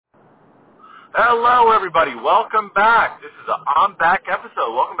Hello, everybody. Welcome back. This is a I'm Back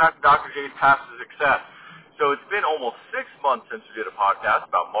episode. Welcome back to Dr. J's Path to Success. So it's been almost 6 months since we did a podcast,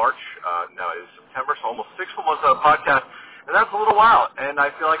 about March. Now it is September, so almost 6 full months of a podcast. And that's a little while, and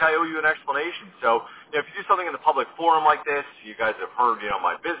I feel like I owe you an explanation. So if you do something in the public forum like this, you guys have heard,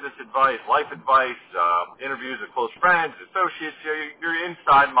 my business advice, life advice, interviews with close friends, associates. You're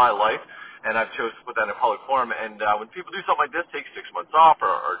inside my life. And I've chosen to put that in a public forum. And when people do something like this, take 6 months off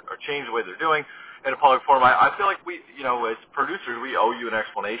or change the way they're doing in a public forum, I feel like we, as producers, we owe you an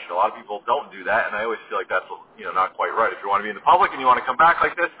explanation. A lot of people don't do that, and I always feel like that's, not quite right. If you want to be in the public and you want to come back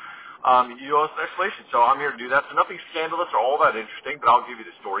like this, you owe us an explanation. So I'm here to do that. So nothing scandalous or all that interesting, but I'll give you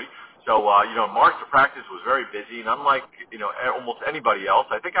the story. So, in March, the practice was very busy, and unlike, almost anybody else,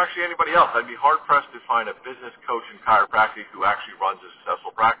 I think actually anybody else, I'd be hard-pressed to find a business coach in chiropractic who actually runs a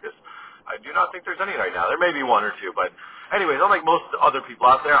successful practice. I do not think there's any right now. There may be one or two, but anyways, unlike most other people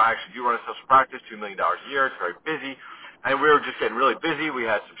out there, I actually do run a successful practice, $2 million a year. It's very busy, and we were just getting really busy. We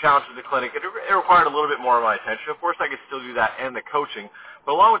had some challenges in the clinic. It required a little bit more of my attention. Of course, I could still do that and the coaching,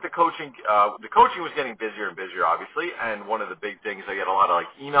 but along with the coaching was getting busier and busier, obviously, and one of the big things, I get a lot of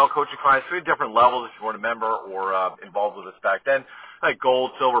email coaching clients. We had different levels if you weren't a member or involved with us back then, like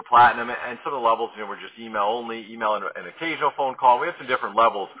gold, silver, platinum, and some of the levels, were just email only, email and an occasional phone call. We had some different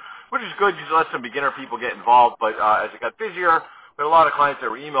levels, which is good. You let some beginner people get involved, but as it got busier, we had a lot of clients that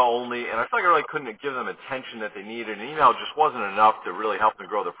were email only, and I felt like I really couldn't give them attention that they needed, and email just wasn't enough to really help them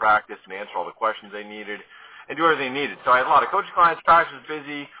grow their practice and answer all the questions they needed and do everything they needed. So I had a lot of coaching clients, practice was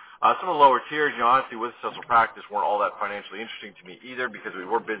busy. Some of the lower tiers, honestly, with successful practice weren't all that financially interesting to me either because we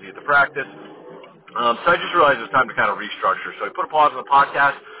were busy at the practice. So I just realized it was time to kind of restructure. So I put a pause on the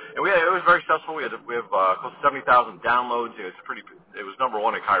podcast, and it was very successful. We have close to 70,000 downloads. It was number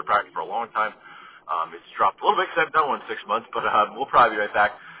one in chiropractic for a long time. It's dropped a little bit because I've done one in 6 months, but we'll probably be right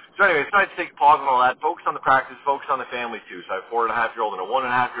back. So anyway, it's nice to take a pause on all that, focus on the practice, focus on the family too. So I have a 4.5-year-old and a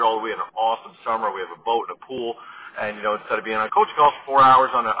 1.5-year-old. We had an awesome summer. We have a boat and a pool. And, instead of being on coaching calls for 4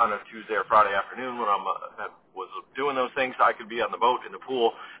 hours on a Tuesday or Friday afternoon when I was doing those things, I could be on the boat in the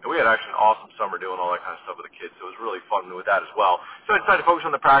pool. And we had actually an awesome summer doing all that kind of stuff with the kids. So it was really fun with that as well. So I decided to focus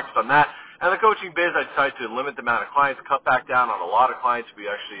on the practice on that. And the coaching biz, I decided to limit the amount of clients, cut back down on a lot of clients. We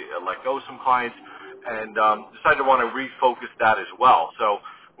actually let go of some clients and decided to want to refocus that as well. So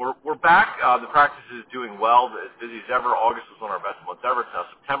we're back. The practice is doing well, as busy as ever. August was one of our best months ever. It's now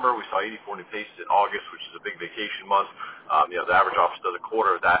September. We saw 84 new patients in August, which is a big vacation month. The average office does a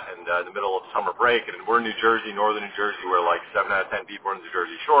quarter of that in the middle of summer break. And we're in New Jersey, northern New Jersey, where like 7 out of 10 people are in the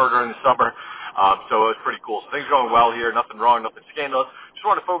Jersey Shore during the summer. So it was pretty cool. So things are going well here. Nothing wrong, nothing scandalous. Just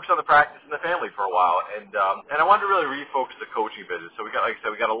wanted to focus on the practice and the family for a while. And I wanted to really refocus the coaching business. So we got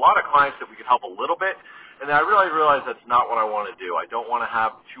a lot of clients that we could help a little bit. And then I really realized that's not what I want to do. I don't want to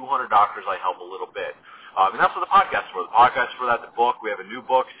have 200 doctors I help a little bit. And that's what the podcast is for. The podcast is for that, the book. We have a new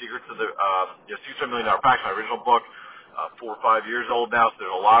book, Secrets of the $600 Million Practice, my original book, 4 or 5 years old now, so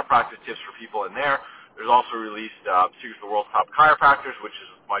there's a lot of practice tips for people in there. There's also released Secrets of the World's Top Chiropractors, which is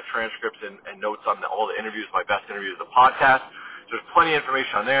my transcripts and notes on all the interviews, my best interviews of the podcast. So there's plenty of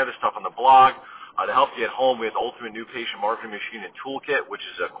information on there. There's stuff on the blog. To help you at home, we have the Ultimate New Patient Marketing Machine and Toolkit, which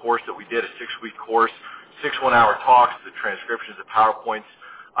is a course that we did, a 6-week course, 6 one-hour talks, the transcriptions, the PowerPoints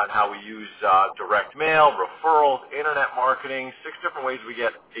on how we use direct mail, referrals, internet marketing, 6 different ways we get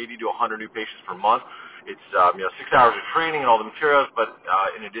 80 to 100 new patients per month. It's 6 hours of training and all the materials, but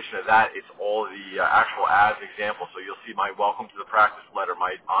in addition to that, it's all the actual ads examples. So you'll see my welcome to the practice letter,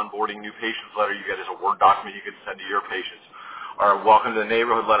 my onboarding new patients letter you get as a Word document you can send to your patients. Our welcome to the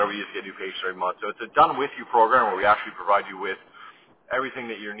neighborhood letter we use to get new patients every month. So it's a done-with-you program where we actually provide you with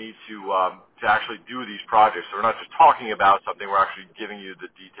everything that you need to actually do these projects. So we're not just talking about something, we're actually giving you the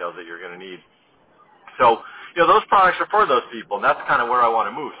details that you're going to need. So, those products are for those people, and that's kind of where I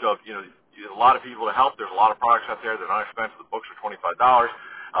want to move. So, if, you have a lot of people to help. There's a lot of products out there. They're not expensive. The books are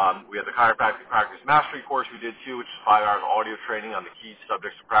 $25. We have the Chiropractic Practice Mastery course we did, too, which is 5 hours of audio training on the key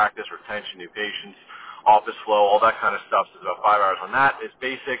subjects of practice, retention, new patients, office flow, all that kind of stuff. So it's about 5 hours on that. It's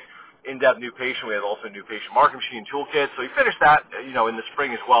basic. In-depth new patient. We have also a new patient marketing machine toolkit. So we finished that, in the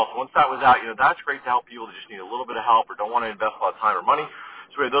spring as well. So once that was out, that's great to help people that just need a little bit of help or don't want to invest a lot of time or money.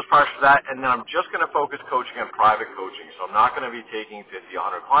 So we have those products for that. And then I'm just going to focus coaching on private coaching. So I'm not going to be taking 50,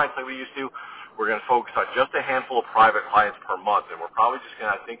 100 clients like we used to. We're going to focus on just a handful of private clients per month. And we're probably just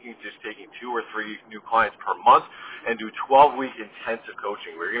going to taking 2 or 3 new clients per month and do 12-week intensive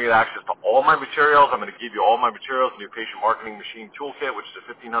coaching. We're going to get access to all my materials. I'm going to give you all my materials, the new patient marketing machine toolkit, which is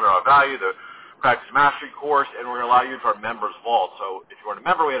a $1,500 value, the practice mastery course, and we're going to allow you into our members vault. So if you weren't a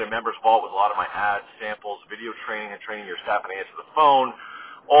member, we had a members vault with a lot of my ads, samples, video training, and training your staff and answer the phone.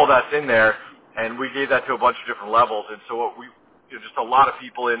 All that's in there. And we gave that to a bunch of different levels. And so what just a lot of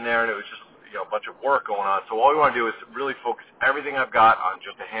people in there, and it was just, a bunch of work going on. So all we want to do is really focus everything I've got on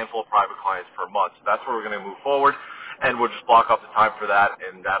just a handful of private clients per month. So that's where we're going to move forward, and we'll just block off the time for that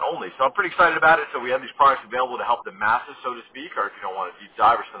and that only. So I'm pretty excited about it. So we have these products available to help the masses, so to speak, or if you don't want to deep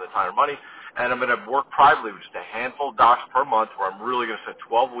dive or spend the time or money. And I'm going to work privately with just a handful of docs per month, where I'm really going to spend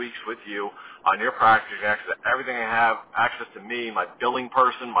 12 weeks with you on your practice. You can access everything I have, access to me, my billing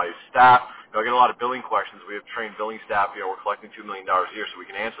person, my staff. I get a lot of billing questions. We have trained billing staff. We're collecting $2 million a year, so we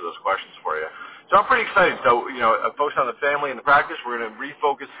can answer those questions for you. So I'm pretty excited. So, focus on the family and the practice. We're going to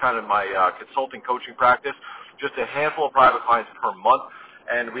refocus kind of my consulting coaching practice, just a handful of private clients per month.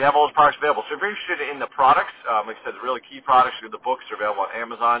 And we have all those products available. So if you're interested in the products, like I said, the really key products, the books are available on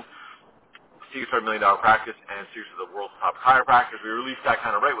Amazon. Secrets of a $1 Million Practice and Secrets of the World's Top Chiropractors. We released that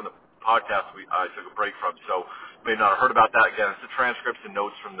kind of right when the podcast I took a break from, so you may not have heard about that. Again, it's the transcripts and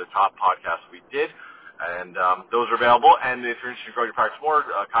notes from the top podcasts we did, and those are available. And if you're interested in growing your practice more,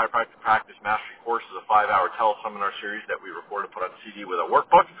 Chiropractic Practice Mastery Course is a 5-hour teleseminar series that we record and put on CD with a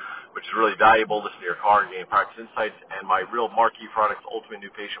workbook, which is really valuable. Listen to your car and gain practice insights. And my real marquee product, Ultimate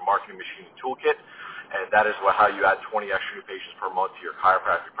New Patient Marketing Machine and Toolkit. And that is how you add 20 extra new patients per month to your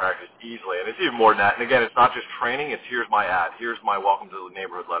chiropractic practice easily. And it's even more than that. And again, it's not just training. It's here's my ad. Here's my welcome to the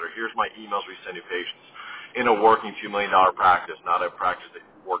neighborhood letter. Here's my emails we send new patients in a working $2 million practice, not a practice that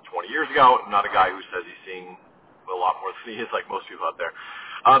worked 20 years ago, not a guy who says he's seeing a lot more than he is, like most people out there.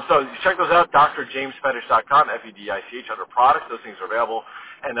 So you check those out, drjamesfetish.com, FEDICH, under products. Those things are available.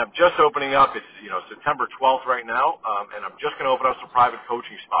 And I'm just opening up. It's September 12th right now, and I'm just going to open up some private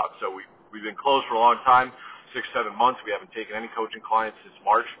coaching spots. So we've been closed for a long time, 6-7 months. We haven't taken any coaching clients since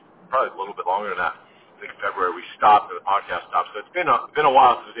March, probably a little bit longer than that. I think in February we stopped, and the podcast stopped. So it's been a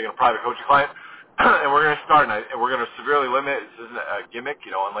while since we've taken a private coaching client. And we're going to start, and we're going to severely limit. This isn't a gimmick,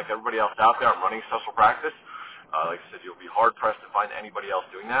 unlike everybody else out there. I'm running a successful practice. Like I said, you'll be hard-pressed to find anybody else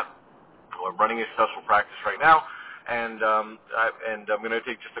doing that. I'm running a successful practice right now, and I'm going to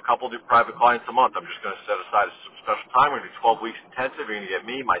take just a couple of private clients a month. I'm just going to set aside some special time. We're going to do 12 weeks intensive. You're going to get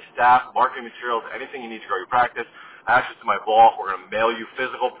me, my staff, marketing materials, anything you need to grow your practice, access to my vault. We're going to mail you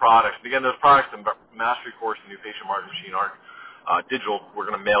physical products. And again, those products, the Mastery Course and New Patient Marketing Machine aren't digital. We're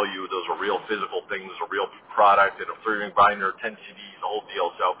going to mail you. Those are real physical things, a real product, and a 3-ring binder, 10 CDs, the whole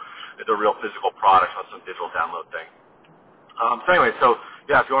deal. So they're real physical products on some digital download thing. So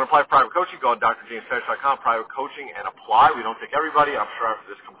if you want to apply for private coaching, go on drjamesfetish.com, private coaching, and apply. We don't take everybody. I'm sure after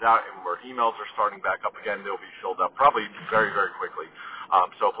this comes out and where emails are starting back up again, they'll be filled up probably very, very quickly.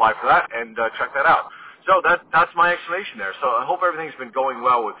 So apply for that and check that out. So that's my explanation there. So I hope everything's been going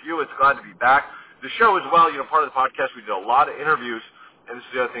well with you. It's glad to be back. The show as well, part of the podcast, we did a lot of interviews, and this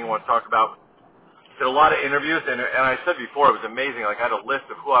is the other thing I want to talk about. Did a lot of interviews, and I said before, it was amazing. Like, I had a list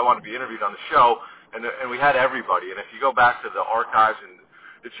of who I wanted to be interviewed on the show, and we had everybody. And if you go back to the archives, and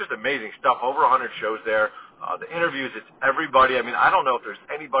it's just amazing stuff. Over 100 shows there. The interviews, it's everybody. I mean, I don't know if there's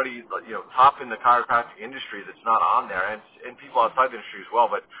anybody, top in the chiropractic industry that's not on there, and people outside the industry as well.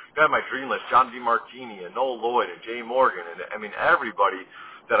 But you have my dream list: John DeMartini and Noel Lloyd and Jay Morgan, and I mean everybody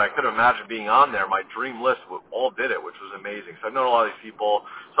that I could imagine being on there. My dream list all did it, which was amazing. So I've known a lot of these people.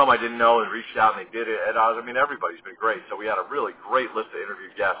 Some I didn't know and reached out and they did it. And everybody's been great. So we had a really great list of interview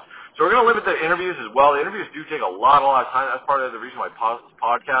guests. So we're going to limit the interviews as well. The interviews do take a lot of time. That's part of the reason why I paused this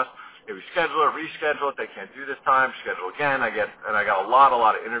podcast. If we schedule it, reschedule it, they can't do this time, schedule again. I got a lot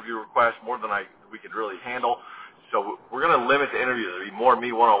of interview requests, more than we could really handle. So we're going to limit the interviews. It'll be more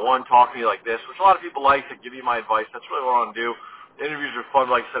me one-on-one, talking to you like this, which a lot of people like, to give you my advice. That's really what I want to do. The interviews are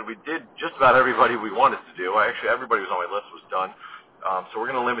fun. Like I said, we did just about everybody we wanted to do. Actually, everybody who was on my list was done. So we're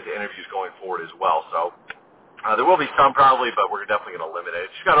going to limit the interviews going forward as well. So there will be some probably, but we're definitely going to limit it.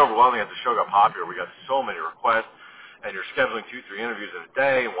 It just got overwhelming as the show got popular. We got so many requests, and you're scheduling 2-3 interviews in a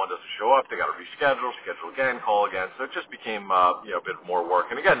day, and one doesn't show up. They got to reschedule, schedule again, call again. So it just became a bit more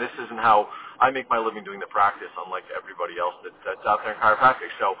work. And again, this isn't how I make my living doing the practice, unlike everybody else that's out there in chiropractic.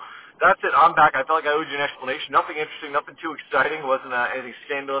 So that's it. I'm back. I felt like I owed you an explanation. Nothing interesting, nothing too exciting. Wasn't anything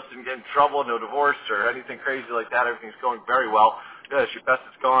scandalous. Didn't get in trouble. No divorce or anything crazy like that. Everything's going very well. Yeah, it's your best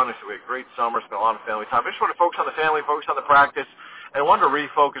it's gone. I said we had a great summer. Spent a lot of family time. I just want to focus on the family, focus on the practice, and I wanted to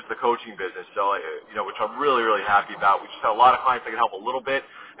refocus the coaching business. So, which I'm really, really happy about. We just had a lot of clients that could help a little bit.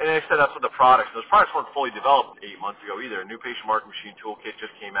 And then I set up some of the products. Those products weren't fully developed 8 months ago either. A new patient marketing machine toolkit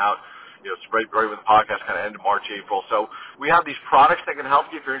just came out. It's right when the podcast kind of ended March, April. So we have these products that can help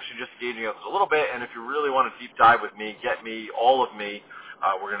you if you're interested in just engaging us a little bit. And if you really want to deep dive with me, get me, all of me,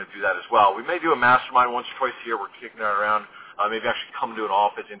 we're going to do that as well. We may do a mastermind once or twice a year. We're kicking that around. Maybe actually come to an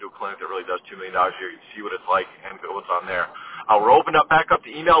office, into a clinic that really does $2 million a year. You can see what it's like and what's on there. We're opened back up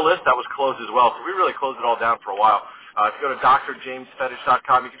the email list. That was closed as well, so we really closed it all down for a while. If you go to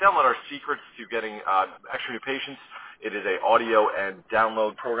drjamesfetish.com, you can download our secrets to getting extra new patients. It is a audio and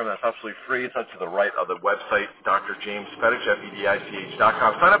download program that's absolutely free. It's up to the right of the website, drjamesfetish,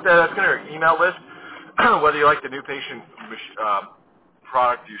 FEDICH.com. Sign up there. That's going to your email list. Whether you like the new patient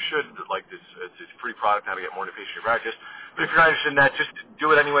product, you should like this. It's a free product, how to get more new patient practice. But if you're not interested in that, just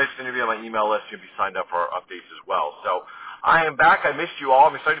do it anyway. It's going to be on my email list. You'll be signed up for our updates as well. So I am back. I missed you all.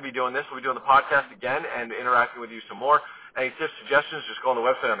 I'm excited to be doing this. We'll be doing the podcast again and interacting with you some more. Any tips, suggestions, just go on the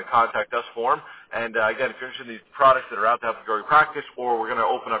website on the Contact Us form. And, again, if you're interested in these products that are out to help you grow your practice, or we're going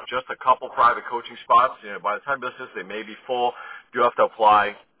to open up just a couple private coaching spots. By the time this is, they may be full. You have to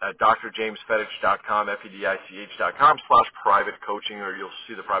apply at drjamesfetish.com, FEDICH.com/private coaching, or you'll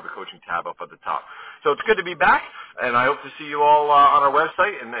see the private coaching tab up at the top. So it's good to be back, and I hope to see you all on our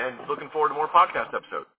website, and looking forward to more podcast episodes.